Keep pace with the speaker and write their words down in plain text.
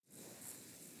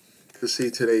To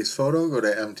see today's photo, go to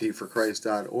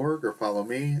mtforchrist.org or follow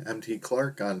me, MT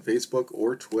Clark, on Facebook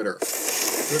or Twitter.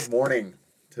 Good morning.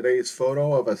 Today's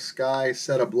photo of a sky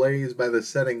set ablaze by the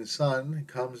setting sun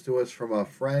comes to us from a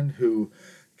friend who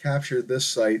captured this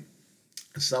sight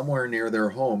somewhere near their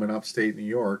home in upstate New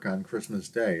York on Christmas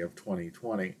Day of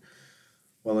 2020.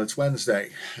 Well, it's Wednesday,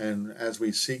 and as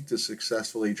we seek to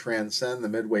successfully transcend the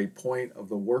midway point of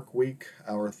the work week,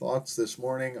 our thoughts this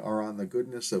morning are on the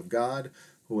goodness of God,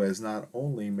 who has not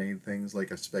only made things like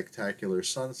a spectacular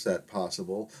sunset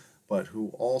possible, but who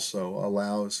also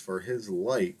allows for his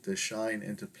light to shine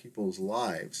into people's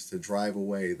lives to drive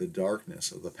away the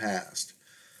darkness of the past.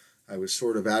 I was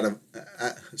sort of at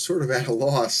a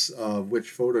loss of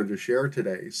which photo to share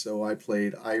today, so I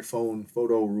played iPhone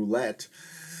photo roulette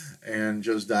and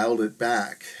just dialed it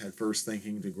back, at first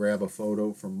thinking to grab a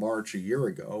photo from March a year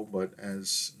ago, but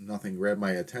as nothing grabbed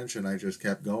my attention, I just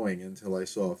kept going until I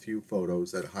saw a few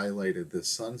photos that highlighted this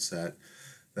sunset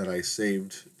that I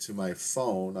saved to my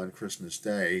phone on Christmas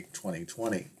Day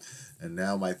 2020. And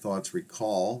now my thoughts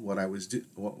recall what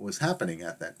was happening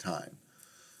at that time.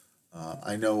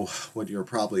 I know what you're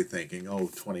probably thinking,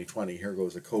 2020, here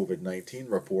goes a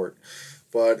COVID-19 report.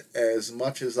 But as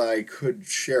much as I could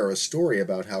share a story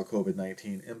about how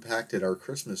COVID-19 impacted our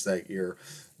Christmas that year,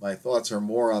 my thoughts are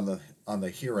more on the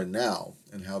here and now,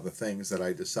 and how the things that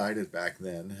I decided back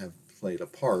then have played a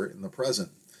part in the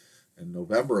present. In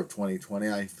November of 2020,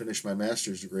 I finished my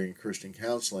master's degree in Christian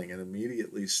counseling and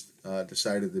immediately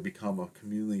decided to become a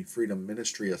Community Freedom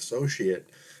Ministry associate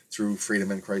through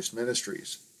Freedom in Christ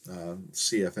Ministries.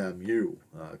 CFMU,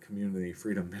 Community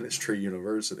Freedom Ministry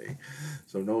University.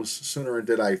 So no sooner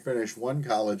did I finish one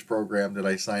college program did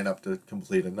I sign up to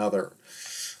complete another.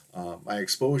 My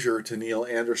exposure to Neil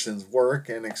Anderson's work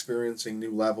and experiencing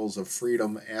new levels of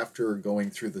freedom after going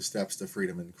through the steps to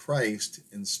freedom in Christ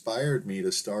inspired me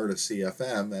to start a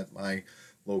CFM at my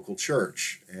local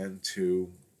church and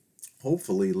to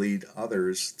hopefully lead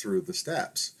others through the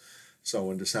steps.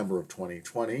 So in December of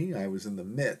 2020, I was in the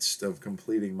midst of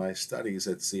completing my studies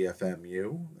at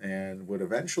CFMU and would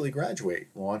eventually graduate,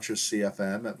 launch a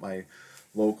CFM at my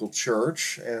local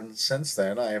church, and since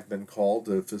then I have been called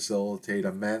to facilitate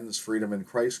a men's Freedom in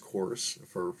Christ course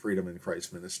for Freedom in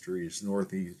Christ Ministries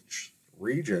Northeast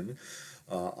region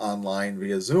online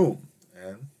via Zoom.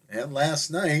 And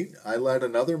last night, I led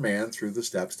another man through the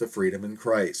steps to freedom in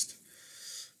Christ.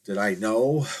 Did I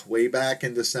know way back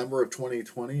in December of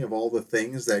 2020 of all the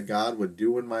things that God would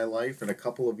do in my life in a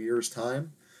couple of years'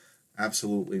 time?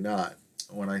 Absolutely not.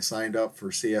 When I signed up for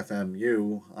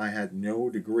CFMU, I had no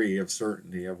degree of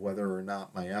certainty of whether or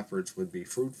not my efforts would be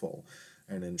fruitful.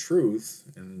 And in truth,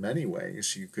 in many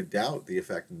ways, you could doubt the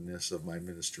effectiveness of my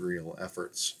ministerial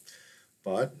efforts.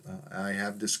 But I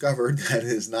have discovered that it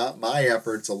is not my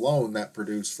efforts alone that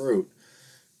produce fruit.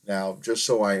 Now, just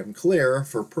so I am clear,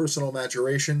 for personal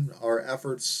maturation, our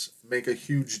efforts make a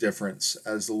huge difference,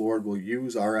 as the Lord will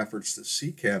use our efforts to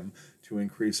seek Him to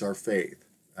increase our faith.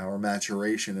 Our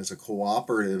maturation is a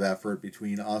cooperative effort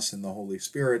between us and the Holy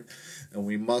Spirit, and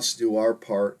we must do our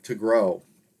part to grow.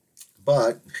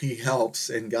 But He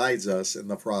helps and guides us in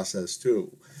the process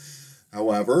too.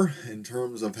 However, in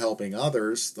terms of helping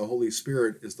others, the Holy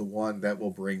Spirit is the one that will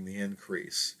bring the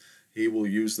increase. He will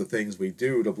use the things we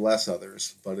do to bless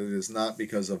others, but it is not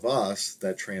because of us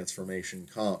that transformation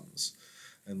comes.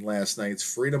 In last night's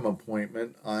freedom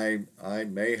appointment, I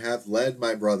may have led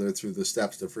my brother through the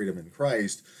steps to freedom in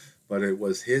Christ, but it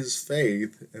was his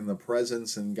faith in the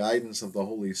presence and guidance of the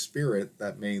Holy Spirit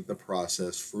that made the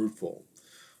process fruitful.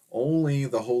 Only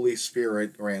the Holy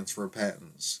Spirit grants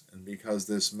repentance, and because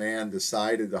this man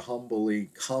decided to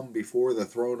humbly come before the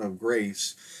throne of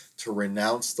grace to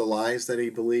renounce the lies that he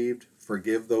believed,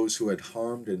 forgive those who had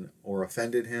harmed or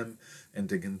offended him, and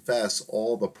to confess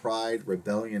all the pride,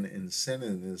 rebellion, and sin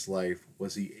in his life,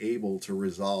 was he able to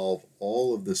resolve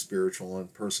all of the spiritual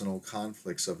and personal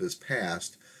conflicts of his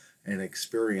past and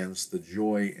experience the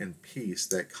joy and peace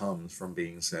that comes from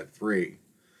being set free.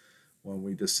 When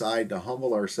we decide to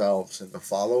humble ourselves and to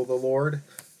follow the Lord,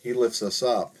 He lifts us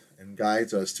up and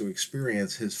guides us to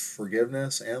experience His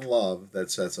forgiveness and love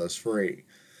that sets us free.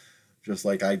 Just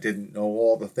like I didn't know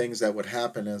all the things that would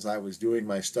happen as I was doing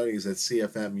my studies at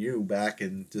CFMU back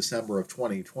in December of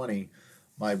 2020,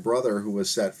 my brother, who was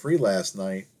set free last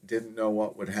night, didn't know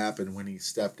what would happen when he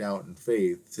stepped out in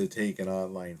faith to take an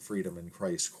online Freedom in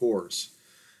Christ course.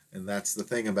 And that's the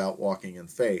thing about walking in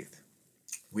faith.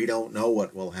 We don't know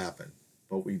what will happen,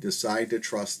 but we decide to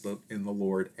trust in the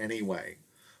Lord anyway.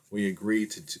 We agree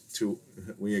to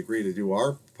do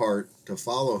our part to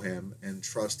follow Him and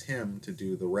trust Him to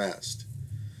do the rest.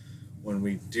 When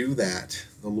we do that,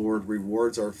 the Lord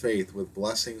rewards our faith with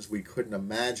blessings we couldn't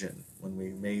imagine when we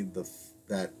made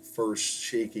that first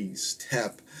shaky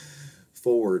step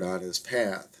forward on his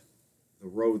path. The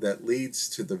road that leads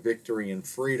to the victory and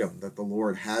freedom that the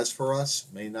Lord has for us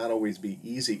may not always be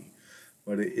easy,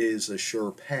 but it is a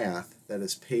sure path that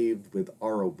is paved with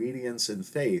our obedience and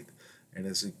faith and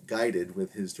is guided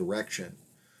with his direction.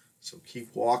 So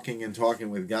keep walking and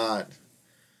talking with God.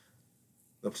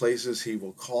 The places he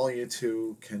will call you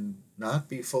to can not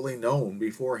be fully known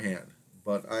beforehand,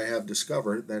 but I have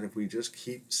discovered that if we just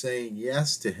keep saying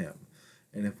yes to him,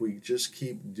 and if we just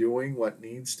keep doing what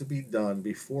needs to be done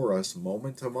before us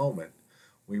moment to moment,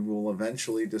 we will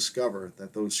eventually discover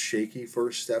that those shaky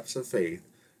first steps of faith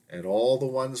and all the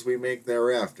ones we make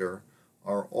thereafter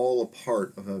are all a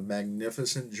part of a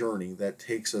magnificent journey that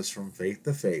takes us from faith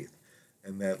to faith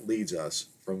and that leads us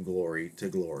from glory to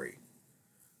glory.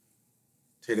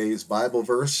 Today's Bible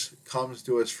verse comes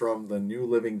to us from the New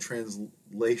Living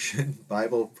Translation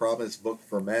Bible Promise Book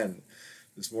for Men.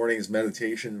 This morning's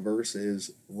meditation verse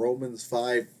is Romans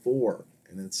 5:4,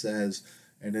 and it says,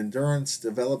 "And endurance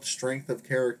develops strength of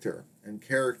character, and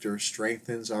character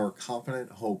strengthens our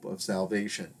confident hope of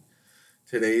salvation."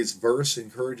 Today's verse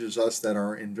encourages us that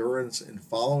our endurance in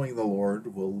following the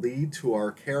Lord will lead to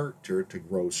our character to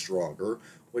grow stronger,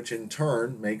 which in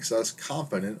turn makes us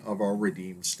confident of our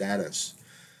redeemed status.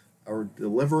 Our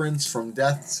deliverance from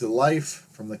death to life,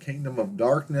 from the kingdom of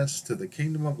darkness to the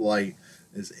kingdom of light,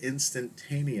 is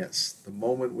instantaneous the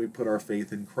moment we put our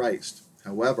faith in Christ.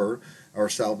 However, our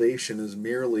salvation is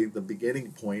merely the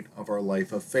beginning point of our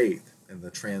life of faith and the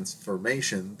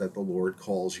transformation that the Lord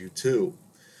calls you to.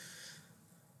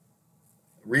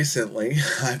 Recently,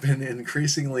 I've been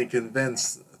increasingly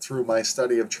convinced through my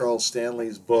study of Charles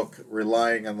Stanley's book,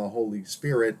 Relying on the Holy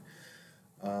Spirit,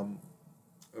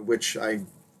 which I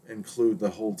include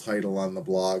the whole title on the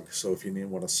blog, so if you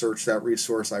want to search that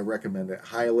resource, I recommend it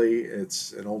highly.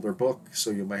 It's an older book, so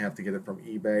you might have to get it from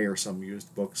eBay or some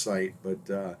used book site,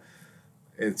 but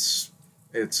it's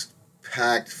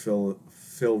packed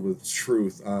filled with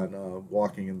truth on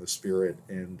walking in the Spirit,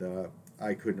 and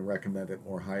I couldn't recommend it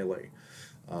more highly.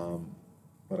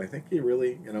 But I think you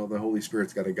really, the Holy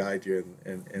Spirit's got to guide you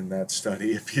in that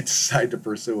study if you decide to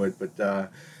pursue it, but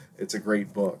it's a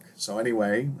great book. So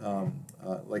anyway,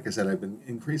 like I said, I've been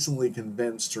increasingly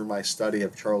convinced through my study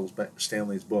of Charles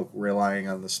Stanley's book, Relying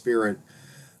on the Spirit,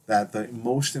 that the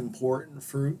most important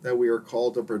fruit that we are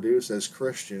called to produce as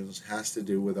Christians has to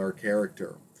do with our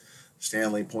character.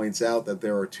 Stanley points out that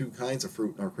there are two kinds of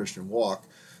fruit in our Christian walk: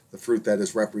 the fruit that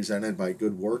is represented by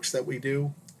good works that we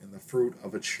do, and the fruit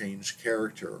of a changed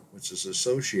character, which is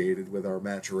associated with our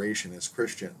maturation as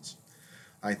Christians.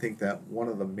 I think that one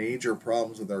of the major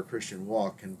problems with our Christian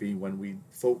walk can be when we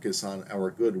focus on our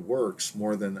good works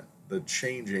more than the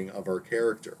changing of our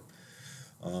character.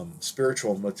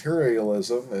 Spiritual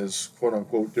materialism is,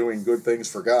 quote-unquote, doing good things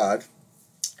for God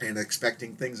and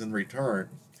expecting things in return.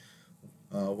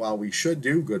 While we should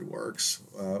do good works,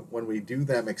 when we do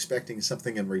them expecting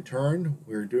something in return,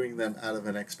 we're doing them out of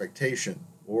an expectation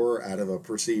or out of a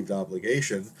perceived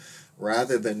obligation,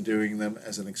 rather than doing them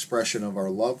as an expression of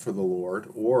our love for the Lord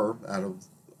or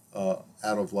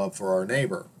out of love for our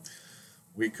neighbor.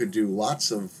 We could do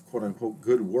lots of quote-unquote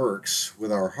good works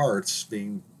with our hearts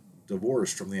being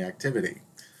divorced from the activity.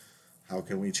 How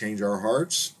can we change our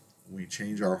hearts? We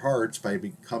change our hearts by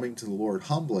coming to the Lord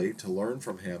humbly to learn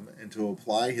from him and to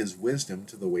apply his wisdom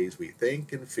to the ways we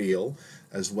think and feel,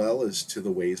 as well as to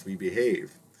the ways we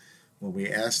behave. When we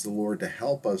ask the Lord to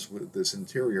help us with this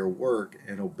interior work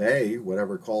and obey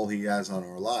whatever call he has on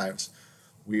our lives,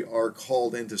 we are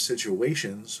called into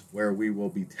situations where we will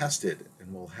be tested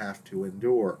and will have to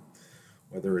endure.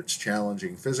 Whether it's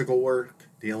challenging physical work,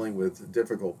 dealing with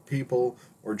difficult people,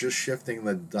 or just shifting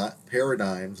the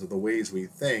paradigms of the ways we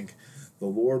think, the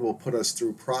Lord will put us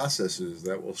through processes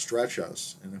that will stretch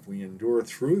us. And if we endure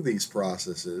through these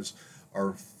processes,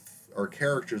 our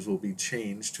characters will be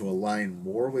changed to align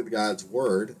more with God's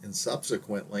Word, and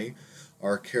subsequently,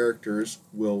 our characters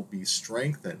will be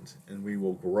strengthened, and we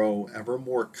will grow ever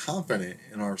more confident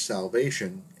in our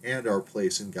salvation and our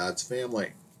place in God's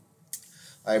family.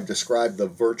 I have described the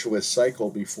virtuous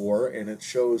cycle before, and it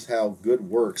shows how good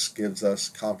works gives us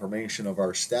confirmation of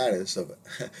our status of,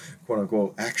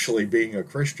 quote-unquote, actually being a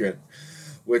Christian,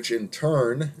 which in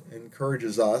turn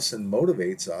encourages us and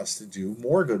motivates us to do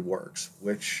more good works,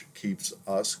 which keeps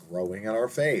us growing in our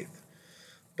faith.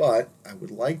 But I would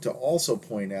like to also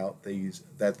point out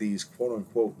that these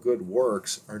quote-unquote good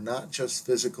works are not just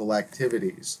physical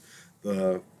activities.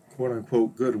 The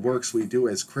quote-unquote good works we do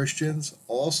as Christians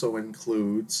also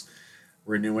includes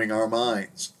renewing our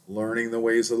minds, learning the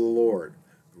ways of the Lord,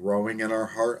 growing in our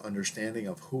heart understanding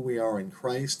of who we are in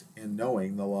Christ, and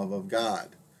knowing the love of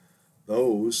God.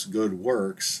 Those good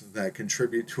works that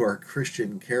contribute to our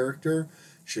Christian character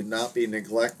should not be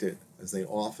neglected, as they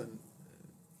often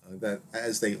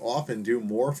do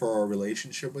more for our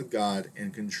relationship with God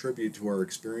and contribute to our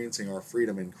experiencing our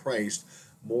freedom in Christ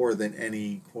more than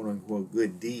any quote unquote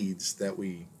good deeds that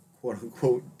we quote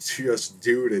unquote just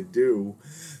do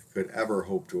could ever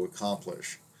hope to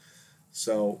accomplish.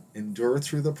 So endure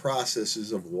through the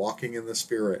processes of walking in the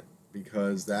Spirit,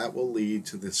 because that will lead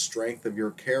to the strength of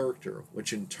your character,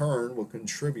 which in turn will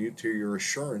contribute to your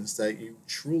assurance that you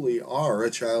truly are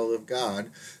a child of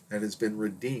God that has been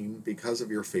redeemed because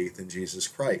of your faith in Jesus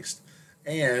Christ,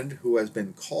 and who has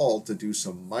been called to do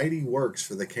some mighty works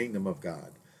for the kingdom of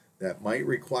God that might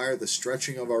require the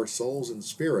stretching of our souls and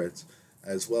spirits,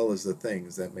 as well as the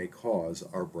things that may cause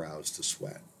our brows to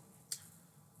sweat.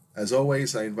 As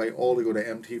always, I invite all to go to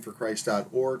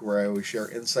mtforchrist.org, where I always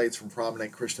share insights from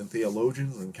prominent Christian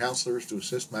theologians and counselors to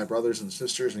assist my brothers and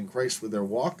sisters in Christ with their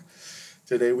walk.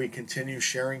 Today we continue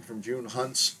sharing from June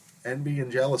Hunt's Envy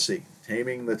and Jealousy,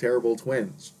 Taming the Terrible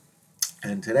Twins.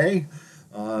 And today,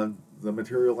 the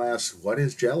material asks, what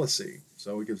is jealousy?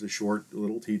 So it gives a short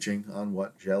little teaching on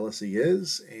what jealousy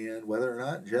is and whether or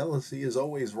not jealousy is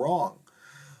always wrong.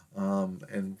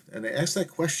 And I asked that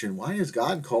question, why is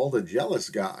God called a jealous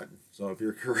God? So if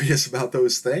you're curious about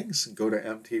those things, go to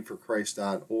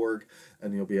mtforchrist.org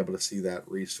and you'll be able to see that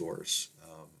resource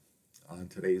on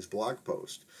today's blog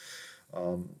post.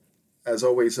 As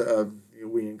always,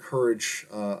 we encourage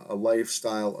a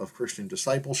lifestyle of Christian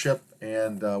discipleship,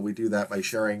 and we do that by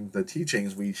sharing the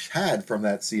teachings we had from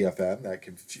that CFM, that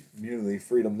Community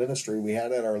Freedom Ministry we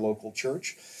had at our local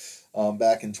church.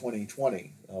 Back in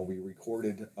 2020, we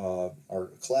recorded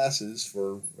our classes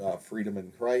for Freedom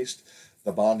in Christ,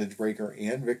 The Bondage Breaker,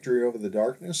 and Victory Over the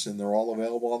Darkness, and they're all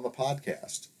available on the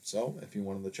podcast. So if you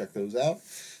wanted to check those out,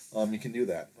 you can do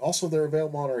that. Also, they're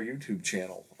available on our YouTube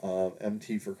channel.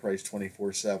 MT for Christ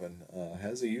 24/7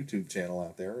 has a YouTube channel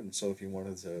out there, and so if you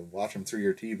wanted to watch them through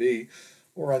your TV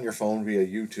or on your phone via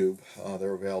YouTube,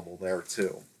 they're available there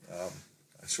too.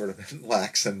 I've sort of been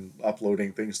lax in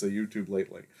uploading things to YouTube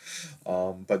lately.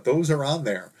 But those are on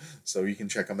there, so you can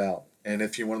check them out. And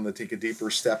if you wanted to take a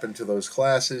deeper step into those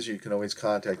classes, you can always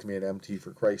contact me at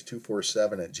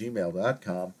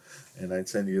mtforchrist247@gmail.com, and I'd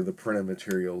send you the printed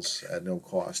materials at no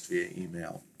cost via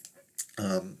email.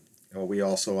 We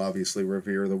also obviously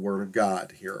revere the Word of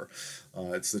God here.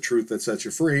 It's the truth that sets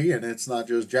you free, and it's not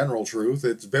just general truth,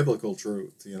 it's biblical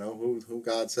truth, who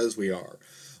God says we are.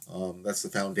 That's the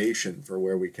foundation for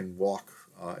where we can walk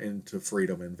into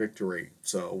freedom and victory.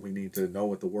 So we need to know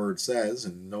what the Word says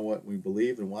and know what we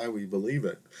believe and why we believe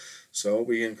it. So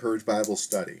we encourage Bible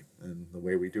study, and the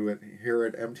way we do it here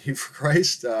at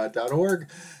mtforchrist.org,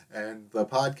 and the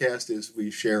podcast is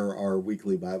we share our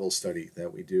weekly Bible study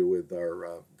that we do with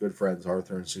our good friends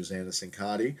Arthur and Susanna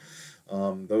Sincotti.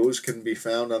 Those can be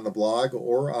found on the blog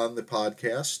or on the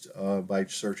podcast by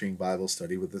searching Bible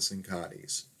Study with the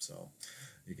Sincottis. So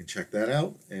you can check that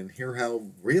out and hear how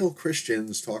real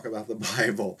Christians talk about the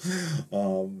Bible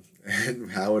and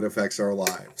how it affects our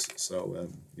lives. So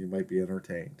you might be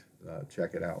entertained.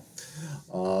 Check it out.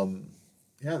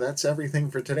 That's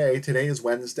everything for today. Today is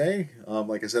Wednesday.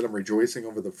 Like I said, I'm rejoicing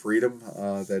over the freedom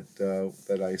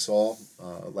that I saw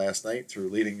last night through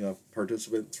leading a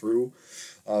participant through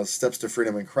Steps to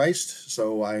Freedom in Christ.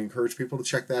 So I encourage people to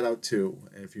check that out too.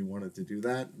 If you wanted to do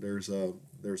that, there's a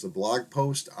blog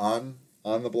post on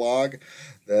the blog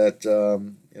that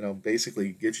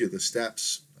basically gives you the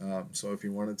steps. So if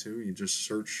you wanted to, you just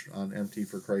search on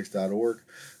mtforchrist.org,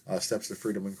 Steps to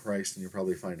Freedom in Christ, and you'll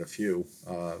probably find a few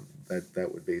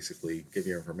that would basically give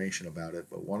you information about it.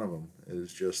 But one of them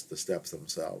is just the steps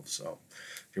themselves. So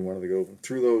if you wanted to go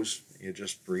through those, you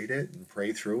just read it and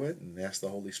pray through it and ask the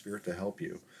Holy Spirit to help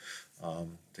you,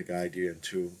 to guide you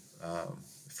into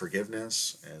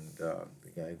forgiveness and to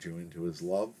guide you into His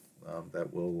love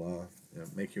that will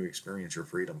make you experience your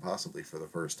freedom possibly for the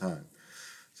first time.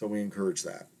 So we encourage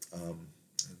that.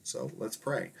 So let's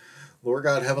pray. Lord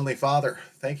God, Heavenly Father,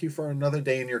 thank you for another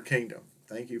day in your kingdom.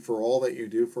 Thank you for all that you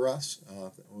do for us.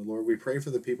 Lord, we pray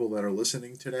for the people that are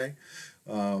listening today.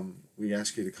 We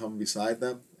ask you to come beside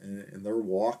them in their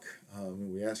walk.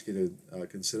 We ask you to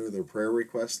consider their prayer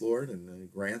requests, Lord,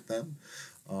 and grant them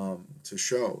to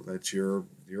show that you're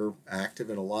active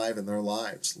and alive in their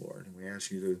lives, Lord. And we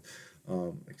ask you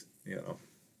to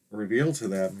reveal to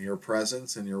them your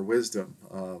presence and your wisdom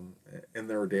in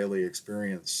their daily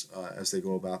experience as they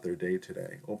go about their day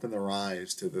today. Open their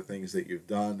eyes to the things that you've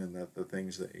done and the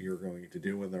things that you're going to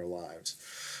do in their lives.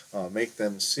 Make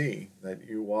them see that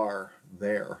you are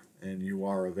there and you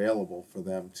are available for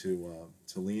them to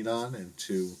lean on and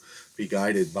to be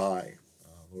guided by.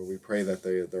 Lord, we pray that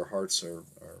their hearts are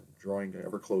drawing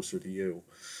ever closer to you,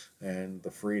 and the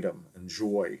freedom and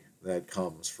joy that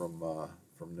comes from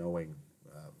knowing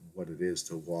what it is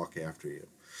to walk after you.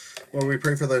 Lord, we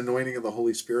pray for the anointing of the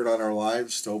Holy Spirit on our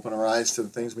lives to open our eyes to the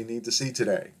things we need to see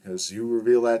today, because you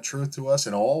reveal that truth to us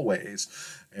in all ways,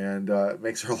 and it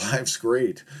makes our lives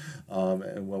great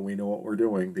and when we know what we're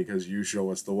doing, because you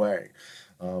show us the way.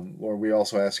 Lord, we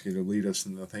also ask you to lead us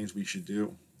in the things we should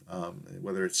do.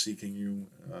 Whether it's seeking you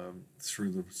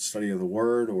through the study of the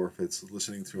Word, or if it's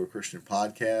listening to a Christian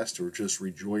podcast, or just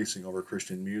rejoicing over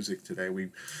Christian music today, we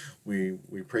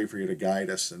pray for you to guide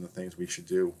us in the things we should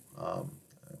do.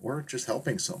 Or just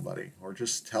helping somebody, or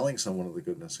just telling someone of the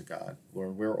goodness of God.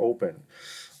 Lord, we're open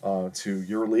to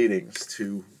your leadings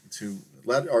to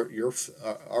let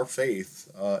our faith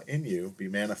in you be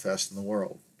manifest in the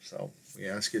world. So we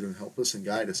ask you to help us and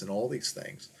guide us in all these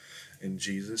things. In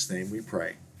Jesus' name we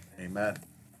pray. Amen.